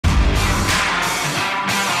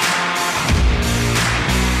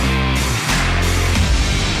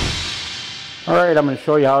Alright, I'm going to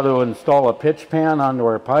show you how to install a pitch pan onto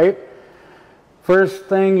our pipe. First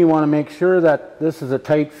thing, you want to make sure that this is a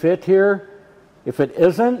tight fit here. If it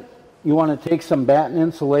isn't, you want to take some batten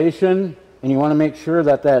insulation and you want to make sure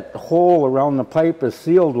that that hole around the pipe is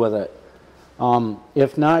sealed with it.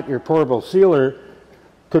 If not, your pourable sealer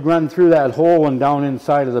could run through that hole and down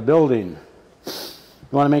inside of the building.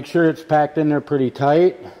 You want to make sure it's packed in there pretty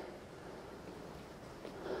tight.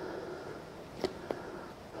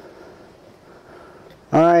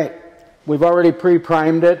 Alright, we've already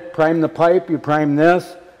pre-primed it. Prime the pipe, you prime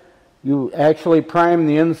this. You actually prime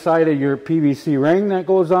the inside of your PVC ring that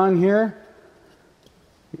goes on here.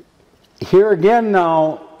 Here again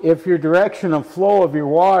now, if your direction of flow of your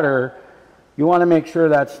water, you want to make sure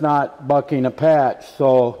that's not bucking a patch.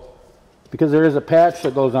 So, because there is a patch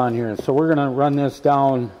that goes on here. So we're going to run this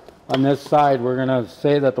down on this side. We're going to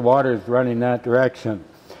say that the water is running that direction.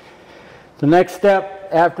 The next step,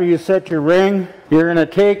 after you set your ring, you're going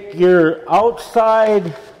to take your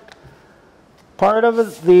outside part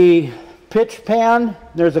of the pitch pan.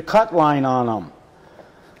 There's a cut line on them.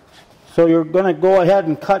 So you're going to go ahead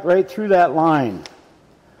and cut right through that line.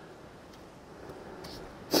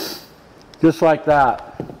 Just like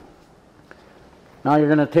that. Now you're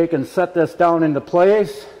going to take and set this down into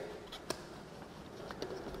place.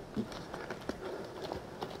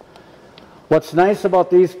 What's nice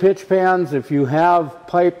about these pitch pans, if you have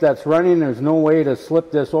pipe that's running, there's no way to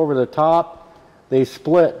slip this over the top. They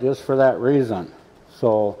split just for that reason.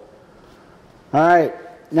 So, alright,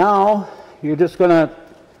 now you're just going to,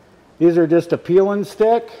 these are just a peel and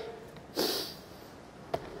stick.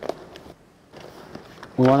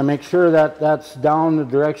 We want to make sure that that's down the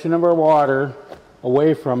direction of our water,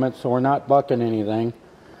 away from it, so we're not bucking anything.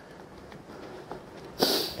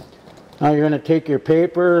 Now you're going to take your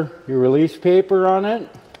paper, your release paper on it,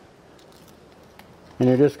 and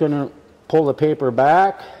you're just going to pull the paper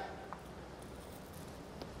back.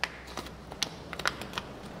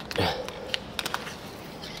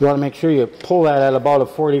 You want to make sure you pull that at about a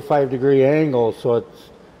 45-degree angle so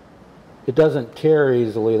it doesn't tear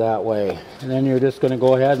easily that way. And then you're just going to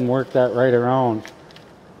go ahead and work that right around.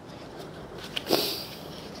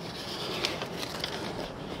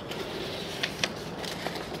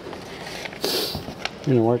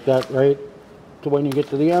 You're going to work that right to when you get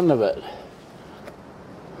to the end of it.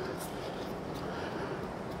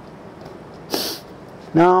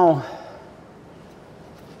 Now,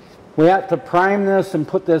 we have to prime this and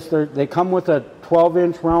put this, they come with a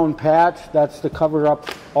 12-inch round patch. That's to cover up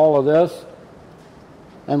all of this.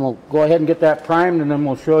 And we'll go ahead and get that primed and then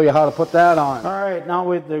we'll show you how to put that on. Alright, now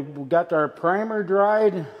we've got our primer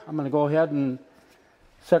dried. I'm going to go ahead and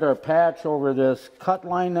set our patch over this cut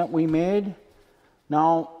line that we made.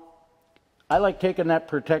 Now, I like taking that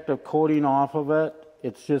protective coating off of it.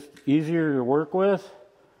 It's just easier to work with.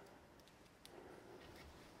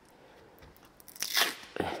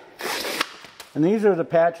 And these are the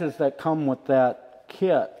patches that come with that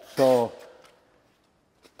kit. So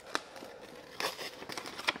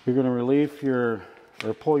you're going to relief or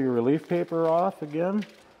pull your relief paper off again.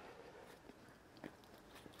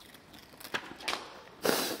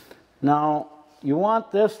 Now, you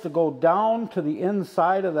want this to go down to the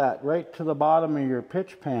inside of that, right to the bottom of your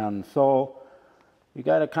pitch pan. So you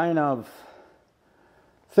got to kind of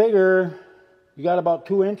figure, you got about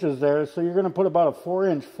 2 inches there, so you're going to put about a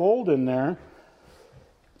 4-inch fold in there.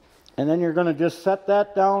 And then you're going to just set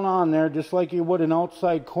that down on there just like you would an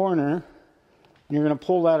outside corner. And you're going to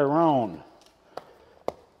pull that around,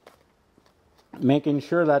 making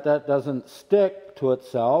sure that that doesn't stick to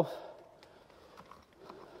itself.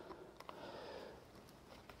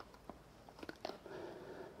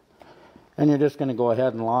 And you're just going to go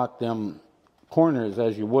ahead and lock them corners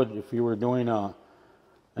as you would if you were doing an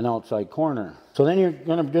outside corner. So then you're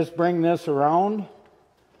going to just bring this around.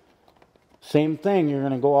 Same thing, you're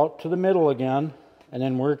going to go out to the middle again and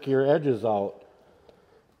then work your edges out.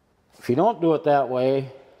 If you don't do it that way,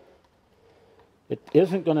 it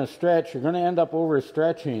isn't going to stretch. You're going to end up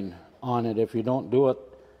overstretching on it if you don't do it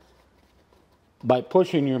by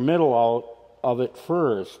pushing your middle out of it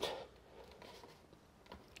first.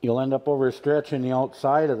 You'll end up overstretching the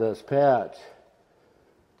outside of this patch,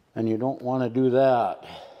 and you don't want to do that.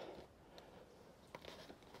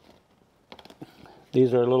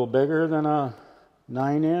 These are a little bigger than a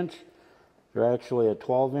 9-inch. They're actually a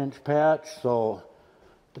 12-inch patch, so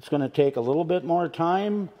it's going to take a little bit more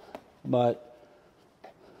time, but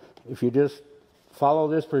if you just follow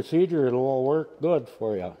this procedure, it'll all work good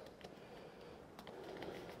for you.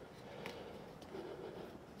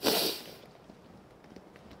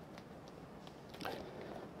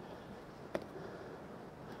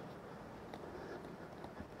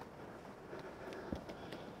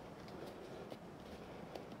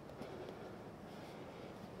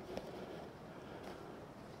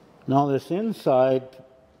 Now this inside,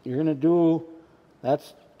 you're going to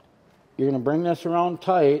bring this around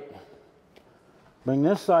tight, bring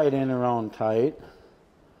this side in around tight,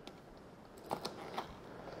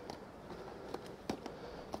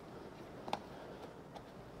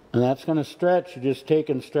 and that's going to stretch. You just take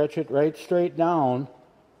and stretch it right straight down.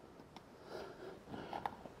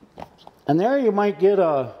 And there you might get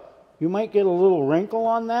a little wrinkle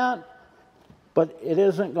on that, but it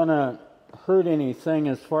isn't going to hurt anything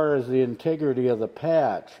as far as the integrity of the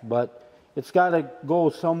patch, but it's got to go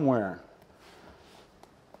somewhere.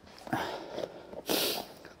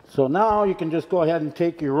 So now you can just go ahead and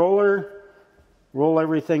take your roller, roll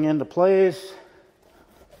everything into place.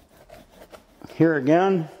 Here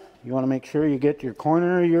again, you want to make sure you get your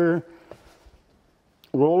corner of your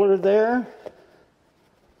roller there.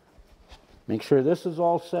 Make sure this is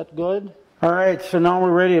all set good. All right, so now we're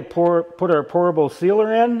ready to put our pourable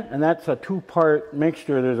sealer in, and that's a two-part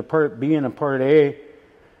mixture. There's a part B and a part A.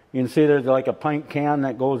 You can see there's like a pint can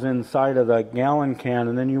that goes inside of the gallon can,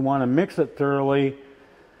 and then you want to mix it thoroughly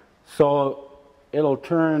so it'll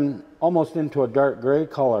turn almost into a dark gray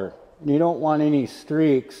color. You don't want any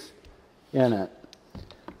streaks in it.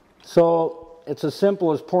 So it's as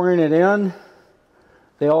simple as pouring it in.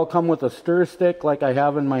 They all come with a stir stick like I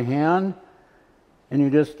have in my hand. And you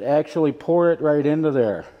just actually pour it right into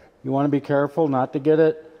there. You want to be careful not to get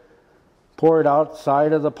it, pour it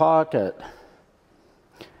outside of the pocket.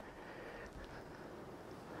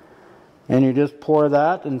 And you just pour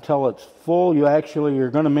that until it's full. You're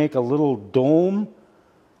going to make a little dome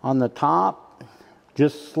on the top,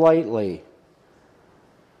 just slightly.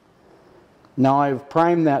 Now I've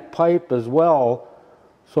primed that pipe as well,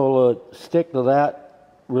 so it'll stick to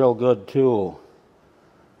that real good too.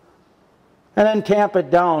 And then tamp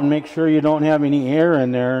it down. Make sure you don't have any air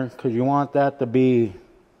in there, because you want that to be,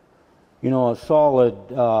 a solid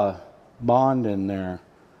bond in there.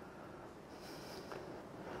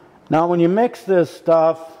 Now when you mix this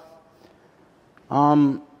stuff,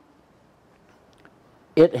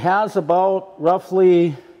 it has about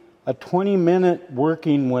roughly a 20-minute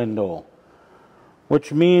working window,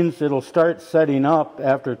 which means it'll start setting up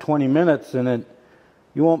after 20 minutes, and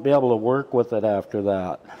you won't be able to work with it after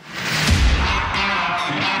that.